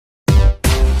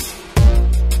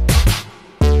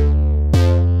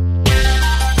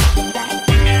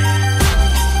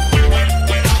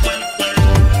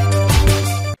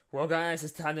guys,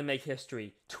 it's time to make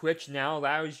history. Twitch now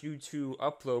allows you to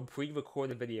upload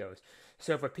pre-recorded videos.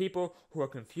 So for people who are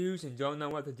confused and don't know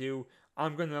what to do,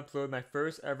 I'm going to upload my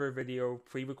first ever video,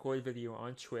 pre-recorded video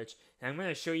on Twitch, and I'm going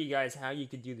to show you guys how you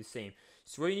can do the same.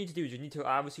 So what you need to do is you need to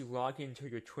obviously log into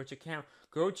your Twitch account,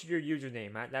 go to your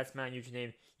username, that's my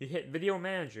username, you hit Video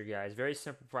Manager, guys. Very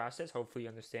simple process, hopefully you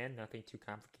understand, nothing too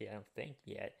complicated I don't think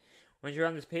yet. Once you're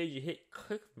on this page, you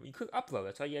click upload,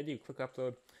 that's all you gotta do, click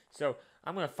upload. So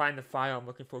I'm gonna find the file I'm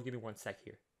looking for, give me 1 sec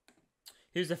here.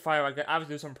 Here's the file I got.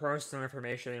 Obviously there's some personal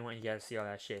information, I didn't want you guys to see all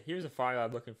that shit. Here's the file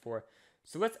I'm looking for.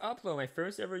 So let's upload my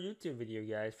first ever YouTube video,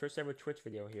 guys. First ever Twitch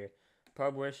video here.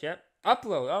 Publish, yep.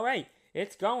 Upload, alright.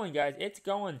 It's going, guys. It's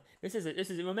going.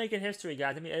 We're making history,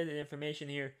 guys. Let me edit the information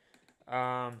here.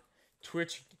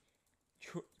 Twitch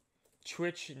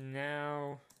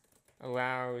now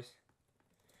allows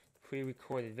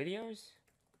pre-recorded videos.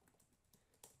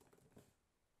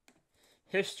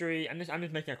 History. I'm just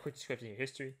making a quick description here.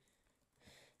 History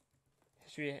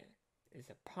is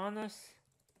upon us.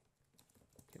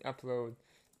 You can upload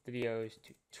videos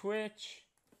to Twitch.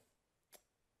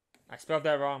 I spelled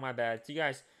that wrong. My bad. So you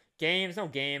guys, games. No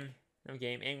game.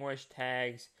 English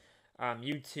tags.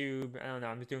 YouTube. I don't know.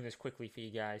 I'm just doing this quickly for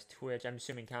you guys. Twitch. I'm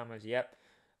assuming commas. Yep.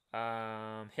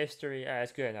 History.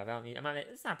 That's good enough.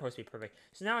 It's not supposed to be perfect.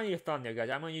 So now I need a thumbnail, guys.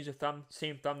 I'm gonna use a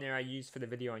same thumbnail I used for the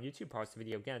video on YouTube. Pause the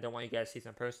video again. I don't want you guys to see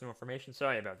some personal information.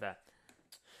 Sorry about that.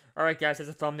 Alright, guys. That's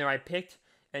a thumbnail I picked.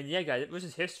 And yeah, guys, this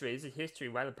is history. This is history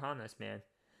right upon us, man.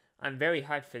 I'm very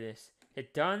hyped for this.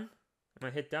 Hit done. I'm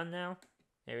gonna hit done now.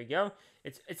 There we go.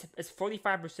 It's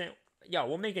 45%. Yo,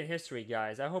 we're making history,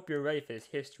 guys. I hope you're ready for this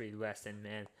history lesson,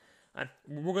 man.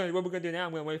 What we're gonna do now,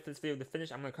 I'm gonna wait for this video to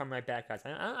finish. I'm gonna come right back, guys.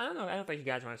 I don't know. I don't think you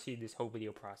guys want to see this whole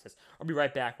video process. I'll be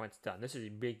right back when it's done. This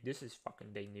is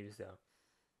fucking big news, though.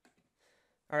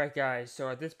 Alright, guys. So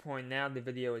at this point now, the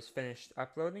video is finished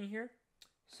uploading here.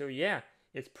 So yeah,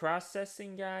 it's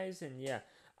processing, guys, and yeah.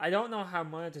 I don't know how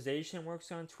monetization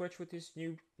works on Twitch with this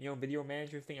new, video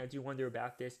manager thing. I do wonder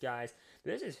about this, guys.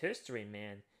 But this is history,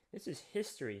 man. This is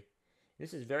history.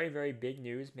 This is very, very big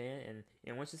news, man.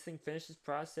 And once this thing finishes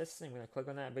processing, I'm going to click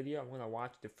on that video. I'm going to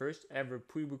watch the first ever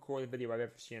pre-recorded video I've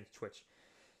ever seen on Twitch.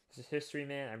 This is history,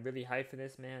 man. I'm really hyped for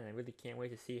this, man. I really can't wait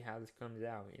to see how this comes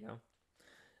out,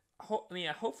 Hopefully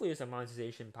there's a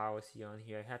monetization policy on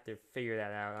here. I have to figure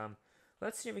that out.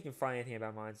 Let's see if we can find anything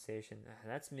about monetization.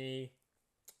 That's me.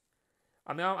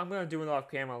 I'm going to do it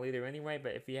off camera later anyway,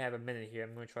 but if you have a minute here,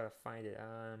 I'm going to try to find it.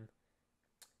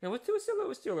 Let's do a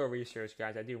little research,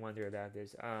 guys. I do wonder about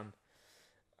this.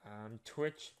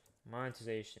 Twitch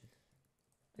monetization.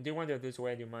 I do wonder if there's a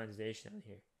way to do monetization on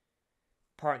here.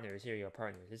 Partners. Here you go,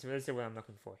 partners. This is what I'm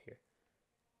looking for here.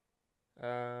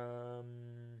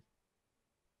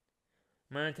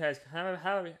 Monetize. How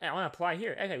I want to apply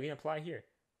here. Okay, we can apply here.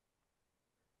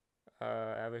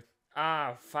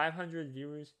 500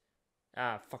 viewers.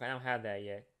 Fuck, I don't have that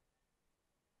yet.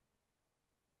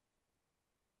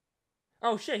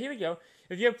 Oh, shit, here we go.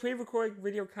 If you have pre-recorded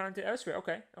video content elsewhere,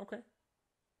 okay.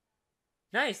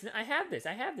 Nice, I have this.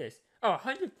 Oh,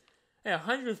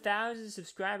 100,000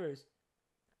 subscribers.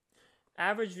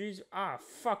 Average views,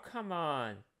 fuck, come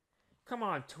on. Come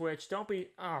on, Twitch, don't be,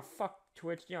 fuck,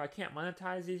 Twitch, I can't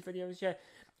monetize these videos yet.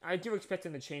 I do expect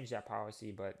them to change that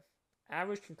policy, but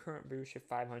average concurrent viewership,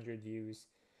 500 views.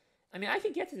 I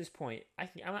can get to this point.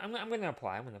 I'm gonna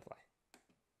apply.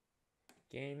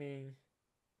 Gaming.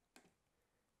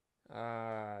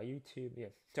 YouTube. Yeah.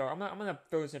 So I'm gonna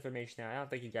throw this information out. I don't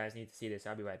think you guys need to see this.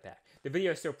 I'll be right back. The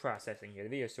video is still processing here.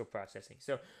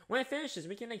 So when it finishes,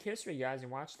 we can make history, guys,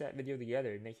 and watch that video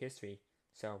together and make history.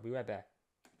 So be right back.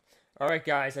 All right,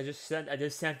 guys. I just sent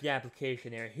the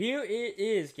application there. Here it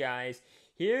is, guys.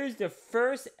 Here's the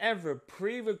first ever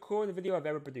pre-recorded video I've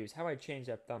ever produced. How do I change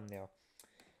that thumbnail?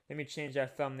 Let me change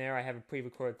that thumbnail. I have a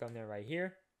pre-recorded thumbnail right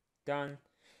here. Done.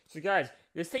 So, guys,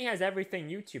 this thing has everything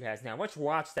YouTube has now. Let's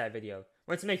watch that video.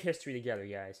 Let's make history together,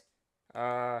 guys.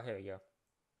 Here we go.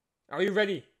 Are you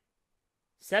ready?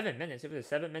 7 minutes? It was a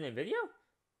 7-minute video?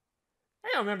 I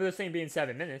don't remember this thing being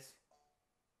 7 minutes.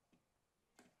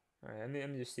 Alright, let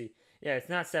me just see. Yeah, it's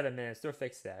not 7 minutes. They'll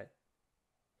fix that.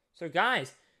 So,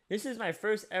 guys, this is my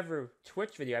first ever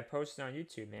Twitch video I posted on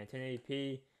YouTube, man.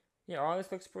 1080p. Yeah, all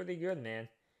this looks pretty good, man.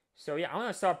 So, yeah, I'm going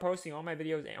to start posting all my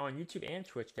videos on YouTube and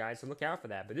Twitch, guys, so look out for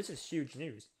that. But this is huge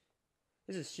news.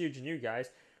 Guys.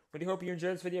 Really hope you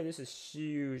enjoyed this video. This is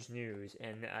huge news,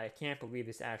 and I can't believe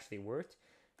this actually worked.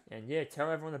 And, yeah, tell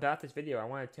everyone about this video. I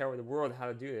want to tell the world how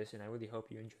to do this, and I really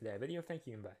hope you enjoyed that video. Thank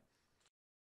you, and bye.